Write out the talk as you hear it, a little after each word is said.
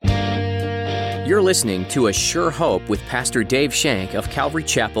You're listening to A Sure Hope with Pastor Dave Shank of Calvary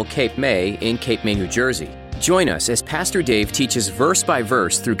Chapel, Cape May in Cape May, New Jersey. Join us as Pastor Dave teaches verse by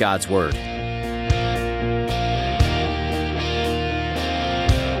verse through God's Word.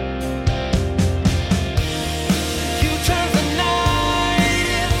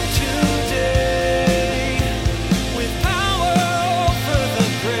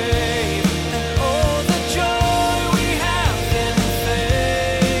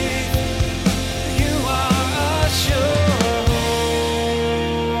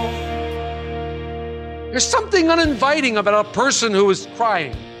 There's something uninviting about a person who is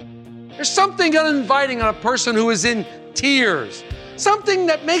crying. There's something uninviting about a person who is in tears. Something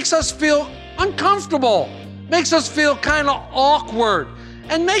that makes us feel uncomfortable, makes us feel kind of awkward,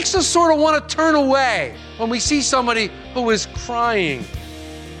 and makes us sort of want to turn away when we see somebody who is crying.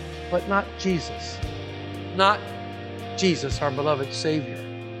 But not Jesus. Not Jesus, our beloved Savior.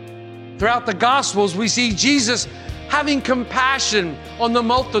 Throughout the Gospels, we see Jesus having compassion on the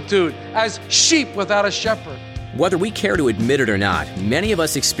multitude as sheep without a shepherd. Whether we care to admit it or not, many of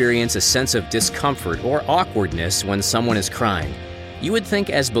us experience a sense of discomfort or awkwardness when someone is crying. You would think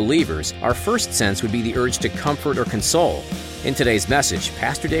as believers, our first sense would be the urge to comfort or console. In today's message,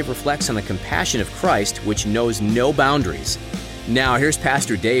 Pastor Dave reflects on the compassion of Christ, which knows no boundaries. Now, here's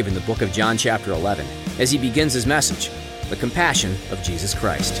Pastor Dave in the book of John chapter 11, as he begins his message, the compassion of Jesus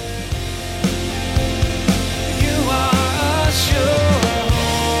Christ.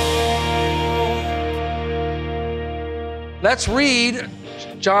 Let's read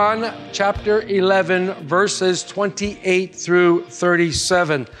John chapter 11, verses 28 through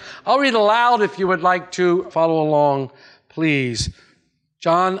 37. I'll read aloud if you would like to follow along, please.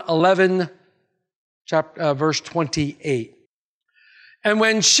 John 11, verse 28. And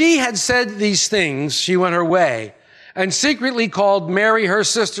when she had said these things, she went her way and secretly called Mary, her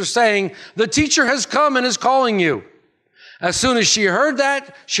sister, saying, "The teacher has come and is calling you." As soon as she heard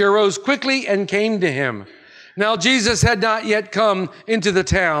that, she arose quickly and came to him. Now Jesus had not yet come into the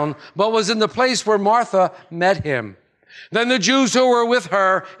town, but was in the place where Martha met him. Then the Jews who were with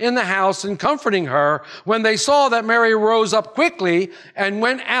her in the house and comforting her, when they saw that Mary rose up quickly and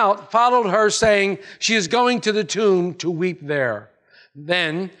went out, followed her, saying, "She is going to the tomb to weep there."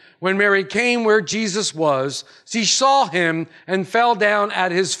 Then, when Mary came where Jesus was, she saw him and fell down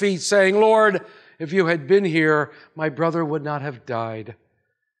at his feet, saying, "Lord, if you had been here, my brother would not have died."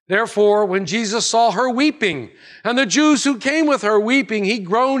 Therefore, when Jesus saw her weeping, and the Jews who came with her weeping, he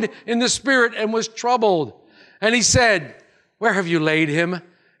groaned in the spirit and was troubled. And he said, "Where have you laid him?"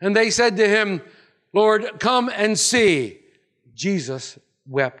 And they said to him, "Lord, come and see." Jesus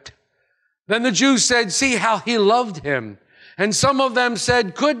wept. Then the Jews said, "See how he loved him." And some of them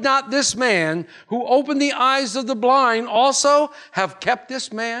said, "Could not this man who opened the eyes of the blind also have kept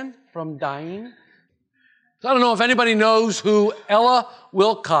this man from dying?" I don't know if anybody knows who Ella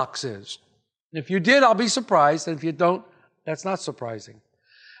Wilcox is. If you did, I'll be surprised. And if you don't, that's not surprising.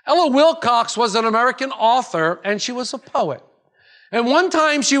 Ella Wilcox was an American author, and she was a poet. And one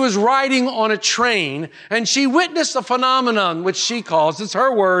time she was riding on a train, and she witnessed a phenomenon, which she calls, it's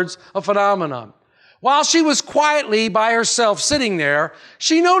her words, a phenomenon. While she was quietly by herself sitting there,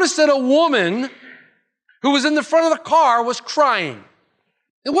 she noticed that a woman who was in the front of the car was crying.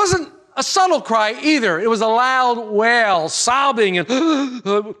 It wasn't a subtle cry either. It was a loud wail, sobbing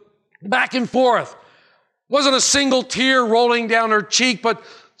and back and forth. It wasn't a single tear rolling down her cheek, but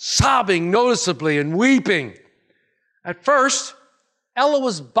sobbing noticeably and weeping. At first, Ella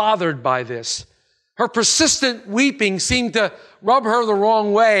was bothered by this. Her persistent weeping seemed to rub her the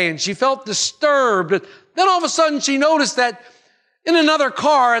wrong way, and she felt disturbed. Then all of a sudden, she noticed that in another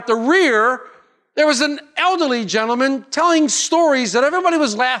car at the rear, there was an elderly gentleman telling stories that everybody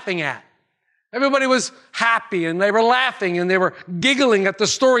was laughing at. Everybody was happy, and they were laughing, and they were giggling at the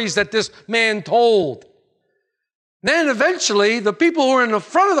stories that this man told. Then eventually, the people who were in the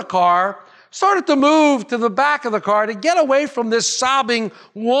front of the car started to move to the back of the car to get away from this sobbing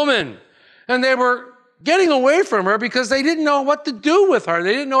woman. And they were getting away from her because they didn't know what to do with her.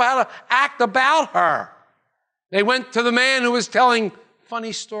 They didn't know how to act about her. They went to the man who was telling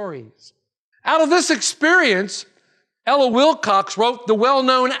funny stories. Out of this experience, Ella Wilcox wrote the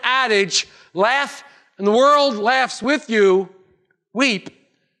well-known adage, "Laugh and the world laughs with you. Weep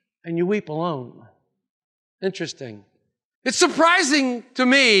and you weep alone." Interesting. It's surprising to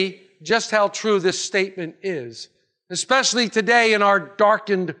me just how true this statement is, especially today in our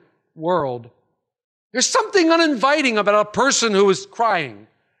darkened world. There's something uninviting about a person who is crying.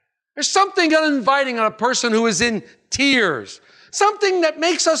 There's something uninviting about a person who is in tears. Something that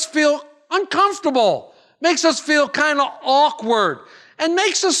makes us feel uncomfortable, makes us feel kind of awkward, and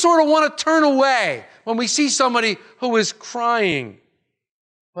makes us sort of want to turn away when we see somebody who is crying.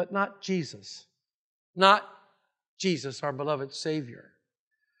 But not Jesus. Not Jesus, our beloved Savior.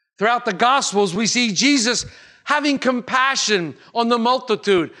 Throughout the Gospels, we see Jesus having compassion on the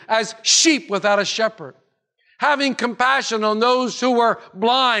multitude as sheep without a shepherd. Having compassion on those who were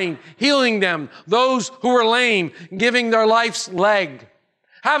blind, healing them. Those who were lame, giving their life's leg.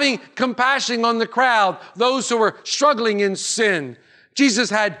 Having compassion on the crowd, those who were struggling in sin. Jesus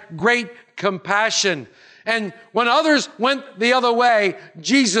had great compassion. And when others went the other way,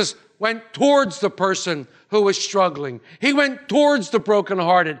 Jesus went towards the person who was struggling. He went towards the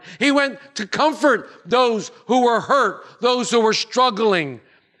brokenhearted. He went to comfort those who were hurt, those who were struggling.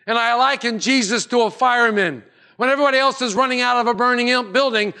 And I liken Jesus to a fireman. When everybody else is running out of a burning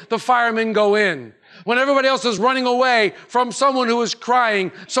building, the firemen go in. When everybody else is running away from someone who is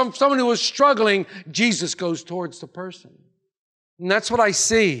crying, someone who is struggling, Jesus goes towards the person. And that's what I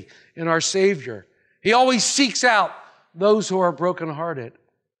see in our Savior. He always seeks out those who are brokenhearted.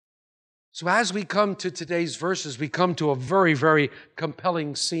 So as we come to today's verses, we come to a very, very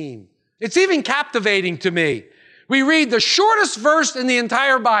compelling scene. It's even captivating to me. We read the shortest verse in the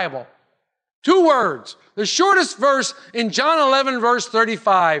entire Bible. 2 words. The shortest verse in John 11, verse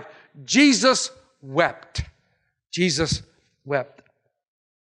 35. Jesus wept. Jesus wept.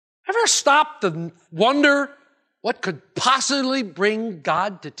 Ever stopped to wonder what could possibly bring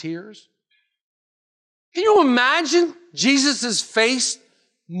God to tears? Can you imagine Jesus' face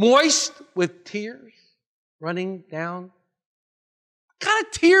moist with tears running down? What kind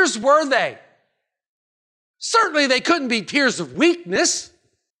of tears were they? Certainly they couldn't be tears of weakness.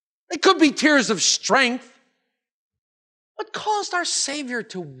 They could be tears of strength. What caused our Savior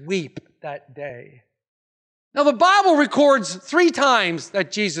to weep that day? Now the Bible records 3 times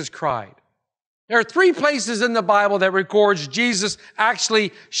that Jesus cried. There are 3 places in the Bible that records Jesus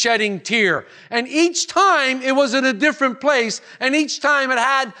actually shedding tear. And each time it was in a different place, and each time it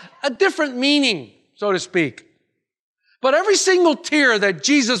had a different meaning, so to speak. But every single tear that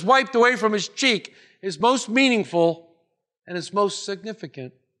Jesus wiped away from his cheek is most meaningful and is most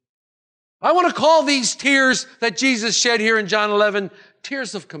significant. I want to call these tears that Jesus shed here in John 11,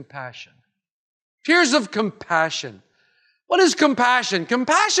 tears of compassion. Tears of compassion. What is compassion?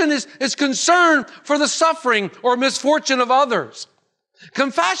 Compassion is concern for the suffering or misfortune of others.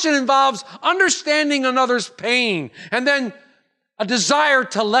 Compassion involves understanding another's pain and then a desire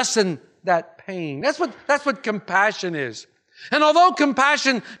to lessen that pain. That's what compassion is. And although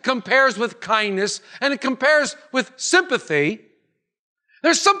compassion compares with kindness and it compares with sympathy,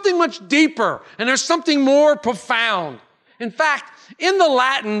 there's something much deeper and there's something more profound. In fact, in the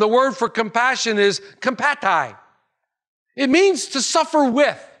Latin, the word for compassion is compati. It means to suffer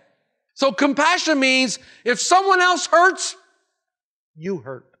with. So compassion means if someone else hurts, you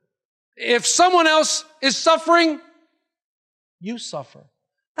hurt. If someone else is suffering, you suffer.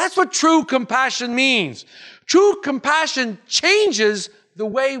 That's what true compassion means. True compassion changes the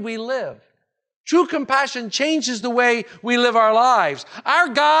way we live. True compassion changes the way we live our lives. Our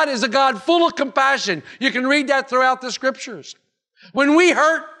God is a God full of compassion. You can read that throughout the Scriptures. When we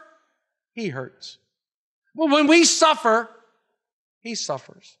hurt, He hurts. Well, when we suffer, He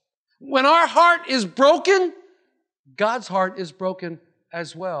suffers. When our heart is broken, God's heart is broken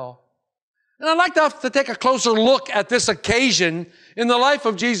as well. And I'd like to take a closer look at this occasion in the life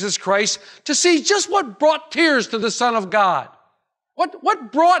of Jesus Christ to see just what brought tears to the Son of God.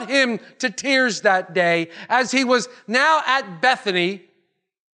 What brought him to tears that day as he was now at Bethany?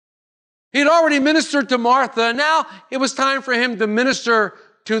 He had already ministered to Martha, and now it was time for him to minister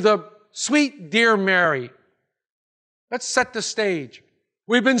to the sweet, dear Mary. Let's set the stage.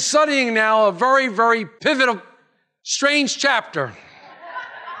 We've been studying now a very, very pivotal, strange chapter.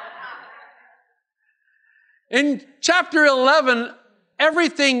 In chapter 11,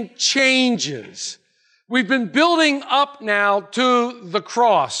 everything changes. We've been building up now to the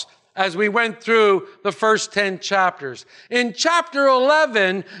cross as we went through the first 10 chapters. In chapter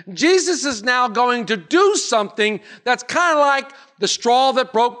 11, Jesus is now going to do something that's kind of like the straw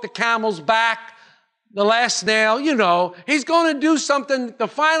that broke the camel's back, the last nail, He's going to do something, the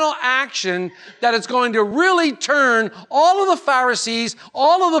final action that is going to really turn all of the Pharisees,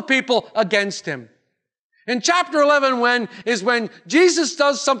 all of the people against him. In chapter 11 when Jesus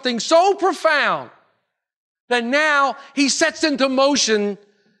does something so profound that now he sets into motion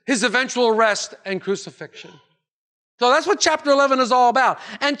his eventual arrest and crucifixion. So that's what chapter 11 is all about.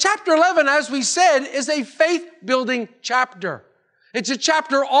 And chapter 11, as we said, is a faith-building chapter. It's a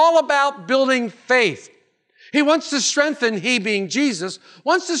chapter all about building faith. He wants to strengthen, he being Jesus,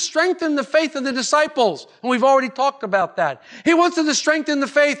 wants to strengthen the faith of the disciples. And we've already talked about that. He wants to strengthen the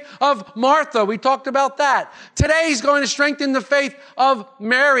faith of Martha. We talked about that. Today he's going to strengthen the faith of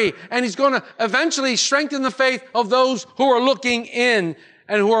Mary. And he's going to eventually strengthen the faith of those who are looking in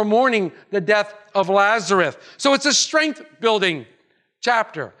and who are mourning the death of Lazarus. So it's a strength building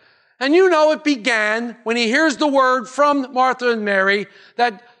chapter. And you know it began when he hears the word from Martha and Mary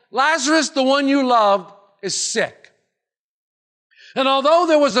that Lazarus, the one you loved, is sick. And although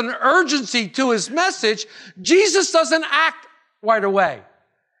there was an urgency to his message, Jesus doesn't act right away.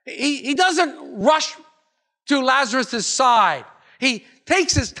 He doesn't rush to Lazarus' side. He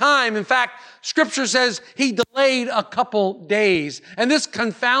takes his time. In fact, Scripture says he delayed a couple days. And this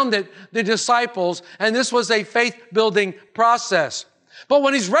confounded the disciples, and this was a faith-building process. But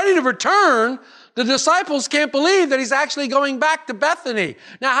when he's ready to return, the disciples can't believe that he's actually going back to Bethany.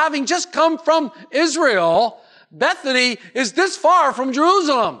 Now, having just come from Israel, Bethany is this far from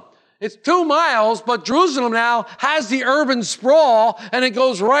Jerusalem. It's 2 miles, but Jerusalem now has the urban sprawl, and it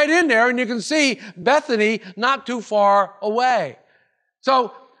goes right in there, and you can see Bethany not too far away.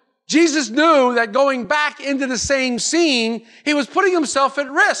 So Jesus knew that going back into the same scene, he was putting himself at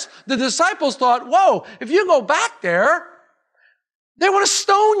risk. The disciples thought, whoa, if you go back there, they want to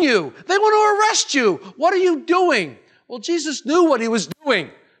stone you. They want to arrest you. What are you doing? Well, Jesus knew what he was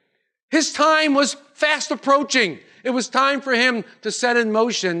doing. His time was fast approaching. It was time for him to set in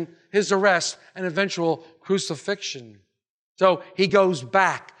motion his arrest and eventual crucifixion. So he goes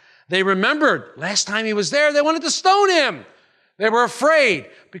back. They remembered last time he was there, they wanted to stone him. They were afraid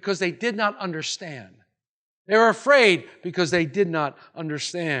because they did not understand. They were afraid because they did not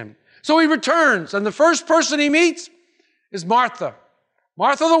understand. So he returns, and the first person he meets is Martha.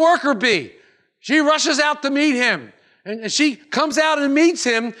 Martha, the worker bee. She rushes out to meet him. And she comes out and meets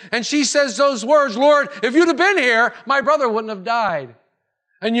him, and she says those words, Lord, if you'd have been here, my brother wouldn't have died.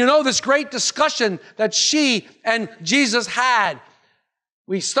 And you know this great discussion that she and Jesus had.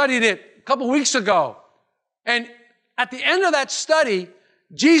 We studied it a couple weeks ago. And at the end of that study,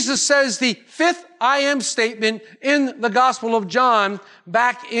 Jesus says the 5th I am statement in the Gospel of John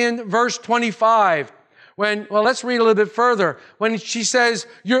back in verse 25. Let's read a little bit further. When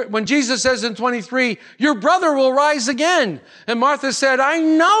Jesus says in 23, your brother will rise again. And Martha said, I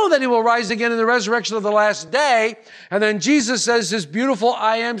know that he will rise again in the resurrection of the last day. And then Jesus says this beautiful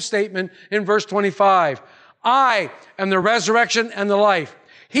I am statement in verse 25. I am the resurrection and the life.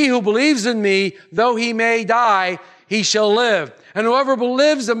 He who believes in me, though he may die, he shall live. And whoever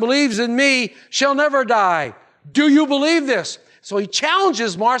lives and believes in me shall never die. Do you believe this? So he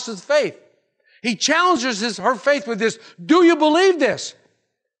challenges Martha's faith. He challenges her faith with this. Do you believe this?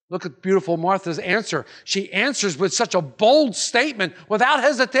 Look at beautiful Martha's answer. She answers with such a bold statement without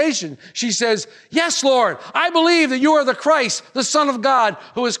hesitation. She says, yes, Lord, I believe that you are the Christ, the Son of God,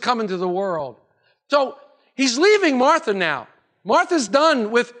 who has come into the world. So he's leaving Martha now. Martha's done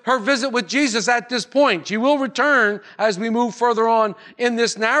with her visit with Jesus at this point. She will return as we move further on in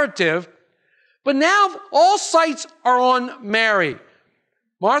this narrative. But now all sights are on Mary,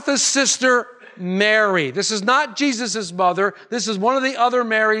 Martha's sister, Mary. This is not Jesus' mother. This is one of the other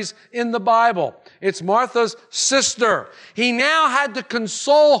Marys in the Bible. It's Martha's sister. He now had to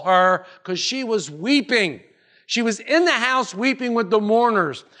console her because she was weeping. She was in the house weeping with the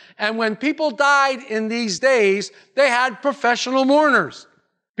mourners. And when people died in these days, they had professional mourners.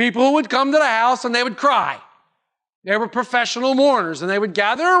 People who would come to the house and they would cry. They were professional mourners, and they would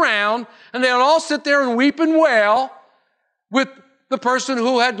gather around and they would all sit there and weep and wail with the person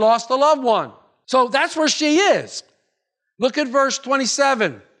who had lost a loved one. So that's where she is. Look at verse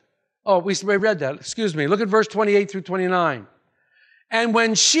 27. Oh, we read that. Excuse me. Look at verse 28 through 29. And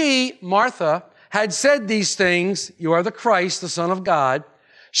when she, Martha, had said these things, you are the Christ, the Son of God,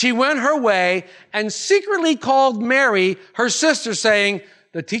 she went her way and secretly called Mary, her sister, saying,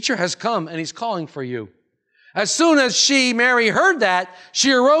 the teacher has come and he's calling for you. As soon as she, Mary, heard that,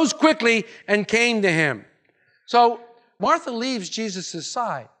 she arose quickly and came to him. So Martha leaves Jesus'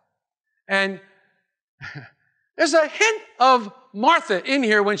 side. And there's a hint of Martha in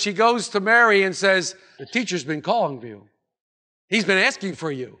here when she goes to Mary and says, the teacher's been calling for you. He's been asking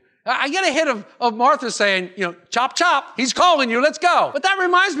for you. I get a hint of Martha saying, chop, chop, he's calling you, let's go. But that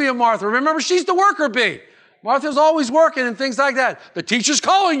reminds me of Martha. Remember, she's the worker bee. Martha's always working and things like that. The teacher's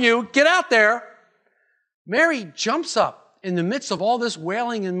calling you, get out there. Mary jumps up in the midst of all this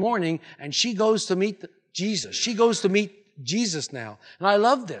wailing and mourning, and she goes to meet Jesus. She goes to meet Jesus now. And I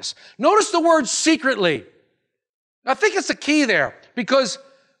love this. Notice the word secretly. I think it's a key there, because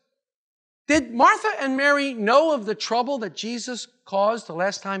did Martha and Mary know of the trouble that Jesus caused the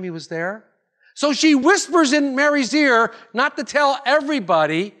last time he was there? So she whispers in Mary's ear not to tell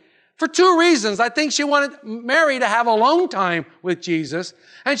everybody for two reasons. I think she wanted Mary to have alone time with Jesus,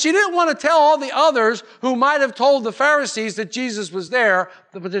 and she didn't want to tell all the others who might have told the Pharisees that Jesus was there,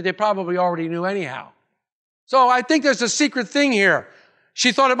 but they probably already knew anyhow. So I think there's a secret thing here.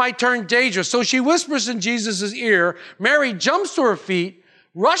 She thought it might turn dangerous. So she whispers in Jesus' ear. Mary jumps to her feet,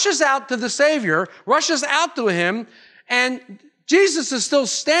 rushes out to the Savior, rushes out to him, and Jesus is still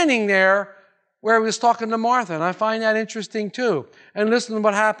standing there where he was talking to Martha. And I find that interesting too. And listen to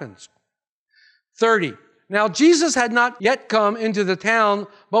what happens. 30. Now Jesus had not yet come into the town,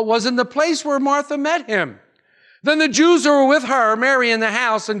 but was in the place where Martha met him. Then the Jews who were with her, Mary, in the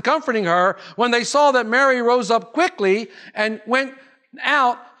house and comforting her, when they saw that Mary rose up quickly and went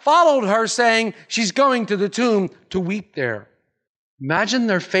out, followed her, saying, she's going to the tomb to weep there. Imagine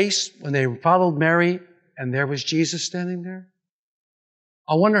their face when they followed Mary and there was Jesus standing there.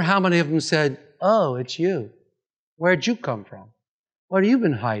 I wonder how many of them said, oh, it's you. Where'd you come from? What have you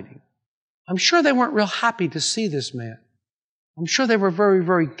been hiding? I'm sure they weren't real happy to see this man. I'm sure they were very,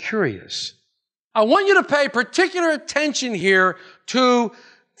 very curious. I want you to pay particular attention here to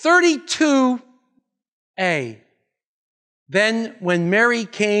 32a. Then when Mary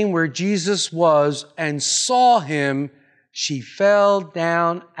came where Jesus was and saw him, she fell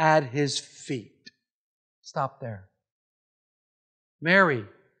down at his feet. Stop there. Mary,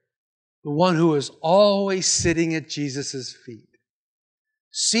 the one who is always sitting at Jesus' feet,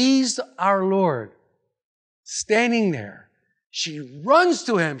 sees our Lord standing there. She runs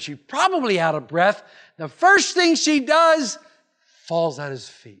to him. She's probably out of breath. The first thing she does, falls at his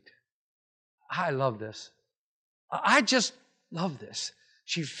feet. I love this. I just love this.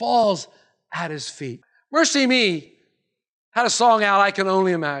 She falls at his feet. Mercy Me had a song out, I Can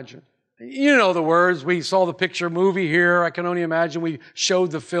Only Imagine. You know the words. We saw the picture movie here. I can only imagine. We showed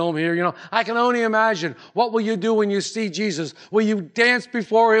the film here. You know, I can only imagine. What will you do when you see Jesus? Will you dance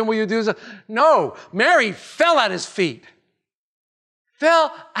before him? Will you do this? No. Mary fell at his feet.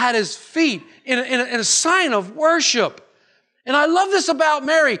 Fell at his feet in a sign of worship. And I love this about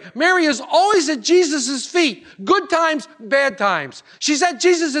Mary. Mary is always at Jesus' feet. Good times, bad times. She's at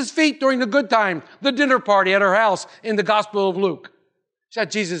Jesus' feet during the good time, the dinner party at her house in the Gospel of Luke. She's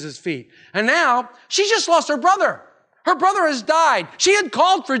at Jesus' feet. And now, she just lost her brother. Her brother has died. She had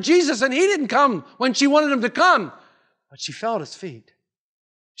called for Jesus and he didn't come when she wanted him to come. But she fell at his feet.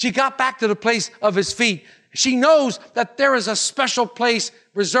 She got back to the place of his feet. She knows that there is a special place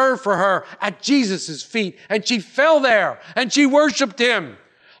reserved for her at Jesus' feet. And she fell there and she worshiped him.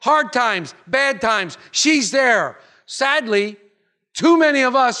 Hard times, bad times, she's there. Sadly, too many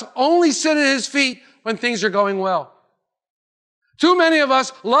of us only sit at his feet when things are going well. Too many of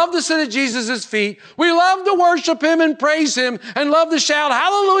us love to sit at Jesus' feet. We love to worship him and praise him and love to shout,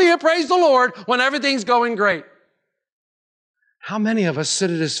 hallelujah, praise the Lord, when everything's going great. How many of us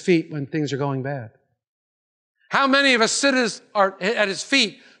sit at his feet when things are going bad? How many of us sit at his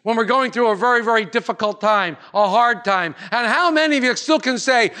feet when we're going through a very, very difficult time, a hard time? And how many of you still can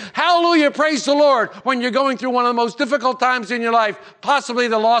say, hallelujah, praise the Lord, when you're going through one of the most difficult times in your life, possibly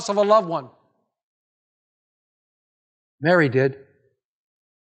the loss of a loved one? Mary did.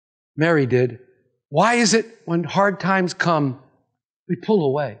 Mary did. Why is it when hard times come, we pull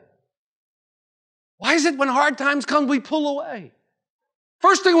away? Why is it when hard times come, we pull away?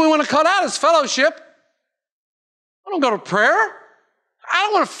 First thing we want to cut out is fellowship. I don't go to prayer. I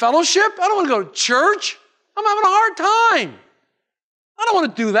don't want to fellowship. I don't want to go to church. I'm having a hard time. I don't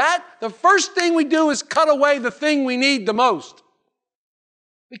want to do that. The first thing we do is cut away the thing we need the most.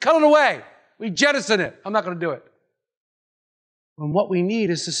 We cut it away. We jettison it. I'm not going to do it. When what we need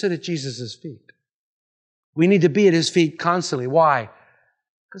is to sit at Jesus' feet. We need to be at his feet constantly. Why?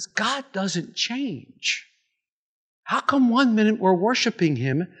 Because God doesn't change. How come one minute we're worshiping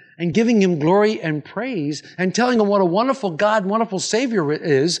him and giving him glory and praise and telling him what a wonderful God, wonderful Savior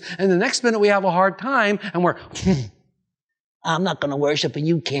is, and the next minute we have a hard time and we're, I'm not going to worship and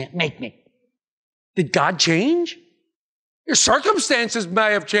you can't make me. Did God change? Your circumstances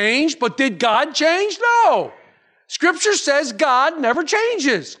may have changed, but did God change? No. Scripture says God never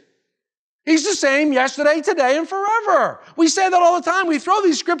changes. He's the same yesterday, today, and forever. We say that all the time. We throw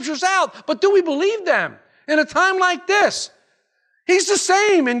these scriptures out, but do we believe them in a time like this? He's the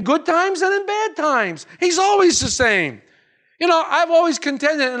same in good times and in bad times. He's always the same. You know, I've always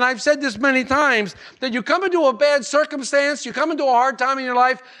contended, and I've said this many times, that you come into a bad circumstance, you come into a hard time in your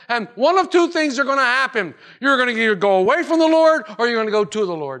life, and one of two things are going to happen. You're going to either go away from the Lord or you're going to go to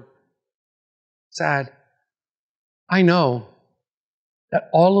the Lord. Sad. I know that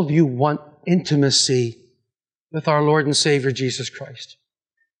all of you want intimacy with our Lord and Savior, Jesus Christ.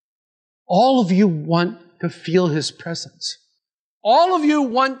 All of you want to feel His presence. All of you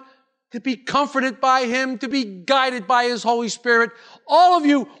want to be comforted by Him, to be guided by His Holy Spirit. All of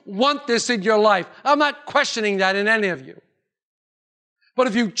you want this in your life. I'm not questioning that in any of you. But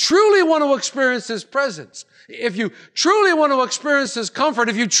if you truly want to experience His presence, if you truly want to experience His comfort,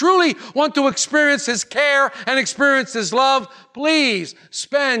 if you truly want to experience His care and experience His love, please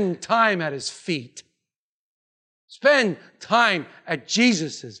spend time at His feet. Spend time at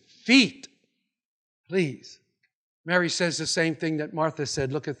Jesus' feet. Please. Mary says the same thing that Martha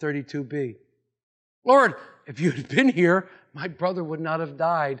said. Look at 32b. Lord, if you had been here, my brother would not have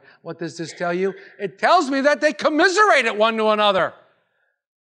died. What does this tell you? It tells me that they commiserated one to another.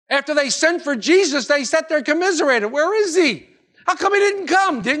 After they sent for Jesus, they sat there commiserated. Where is He? How come He didn't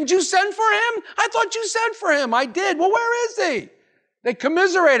come? Didn't you send for Him? I thought you sent for Him. I did. Well, where is He? They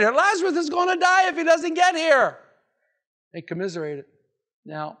commiserated. Lazarus is going to die if he doesn't get here. They commiserated.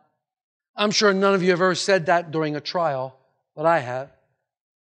 Now, I'm sure none of you have ever said that during a trial, but I have.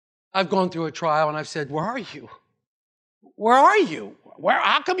 I've gone through a trial and I've said, where are you? Where are you?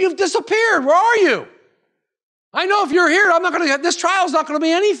 How come you've disappeared? Where are you? I know if you're here, this trial's not going to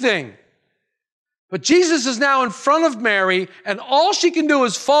be anything. But Jesus is now in front of Mary, and all she can do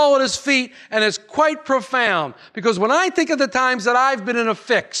is fall at His feet, and it's quite profound. Because when I think of the times that I've been in a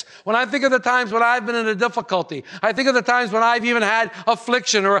fix, when I think of the times when I've been in a difficulty, I think of the times when I've even had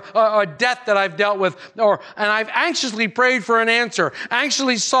affliction or a death that I've dealt with, and I've anxiously prayed for an answer,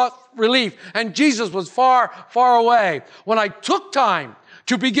 anxiously sought relief, and Jesus was far, far away. When I took time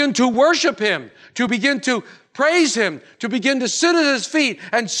to begin to worship Him, to begin to praise Him, to begin to sit at His feet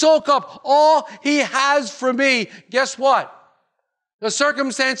and soak up all He has for me, guess what? The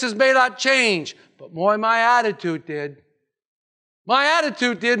circumstances may not change, but boy, my attitude did. My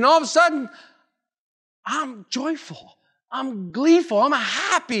attitude did, and all of a sudden, I'm joyful. I'm gleeful. I'm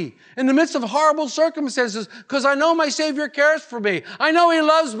happy in the midst of horrible circumstances because I know my Savior cares for me. I know He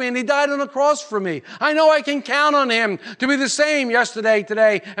loves me and He died on the cross for me. I know I can count on Him to be the same yesterday,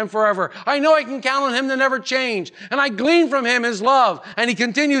 today, and forever. I know I can count on Him to never change. And I glean from Him His love, and He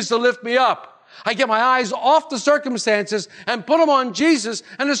continues to lift me up. I get my eyes off the circumstances and put them on Jesus,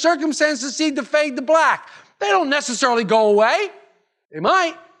 and the circumstances seem to fade to black. They don't necessarily go away. They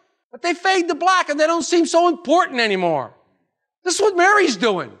might, but they fade to black and they don't seem so important anymore. This is what Mary's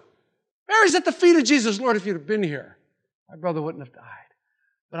doing. Mary's at the feet of Jesus. Lord, if you'd have been here, my brother wouldn't have died.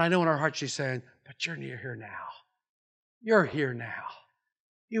 But I know in her heart she's saying, but you're near here now. You're here now.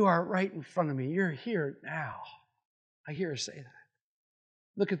 You are right in front of me. You're here now. I hear her say that.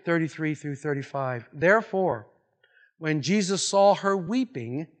 Look at 33 through 35. Therefore, when Jesus saw her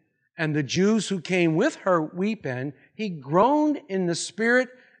weeping, and the Jews who came with her weeping, He groaned in the spirit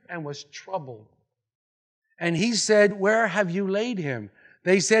and was troubled. And He said, where have you laid Him?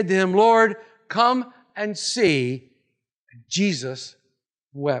 They said to Him, Lord, come and see. And Jesus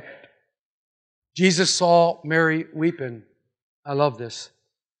wept. Jesus saw Mary weeping. I love this.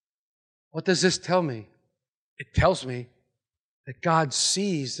 What does this tell me? It tells me that God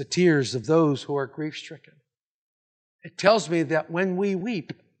sees the tears of those who are grief-stricken. It tells me that when we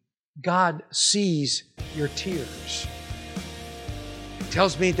weep, God sees your tears. It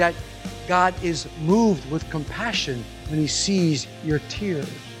tells me that God is moved with compassion when He sees your tears.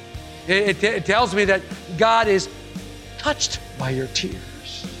 It tells me that God is touched by your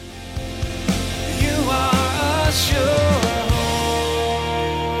tears. You are a sure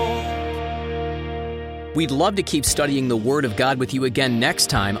hope. We'd love to keep studying the Word of God with you again next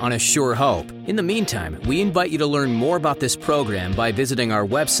time on A Sure Hope. In the meantime, we invite you to learn more about this program by visiting our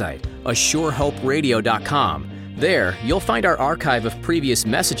website, ASureHopeRadio.com. There, you'll find our archive of previous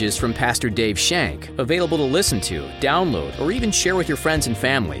messages from Pastor Dave Shank, available to listen to, download, or even share with your friends and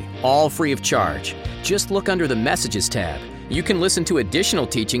family, all free of charge. Just look under the Messages tab. You can listen to additional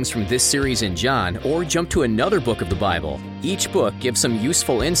teachings from this series in John, or jump to another book of the Bible. Each book gives some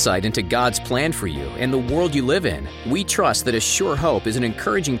useful insight into God's plan for you and the world you live in. We trust that A Sure Hope is an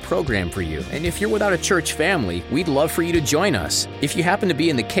encouraging program for you, and if you're without a church family, we'd love for you to join us. If you happen to be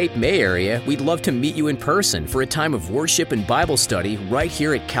in the Cape May area, we'd love to meet you in person for a time of worship and Bible study right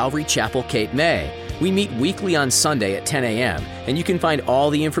here at Calvary Chapel, Cape May. We meet weekly on Sunday at 10 a.m., and you can find all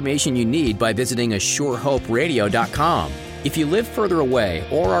the information you need by visiting ASureHopeRadio.com. If you live further away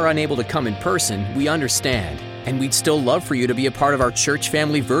or are unable to come in person, we understand. And we'd still love for you to be a part of our church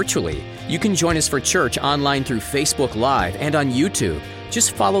family virtually. You can join us for church online through Facebook Live and on YouTube.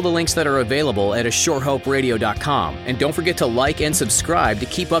 Just follow the links that are available at ASureHopeRadio.com. And don't forget to like and subscribe to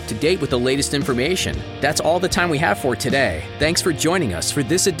keep up to date with the latest information. That's all the time we have for today. Thanks for joining us for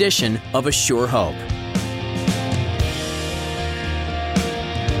this edition of A Sure Hope.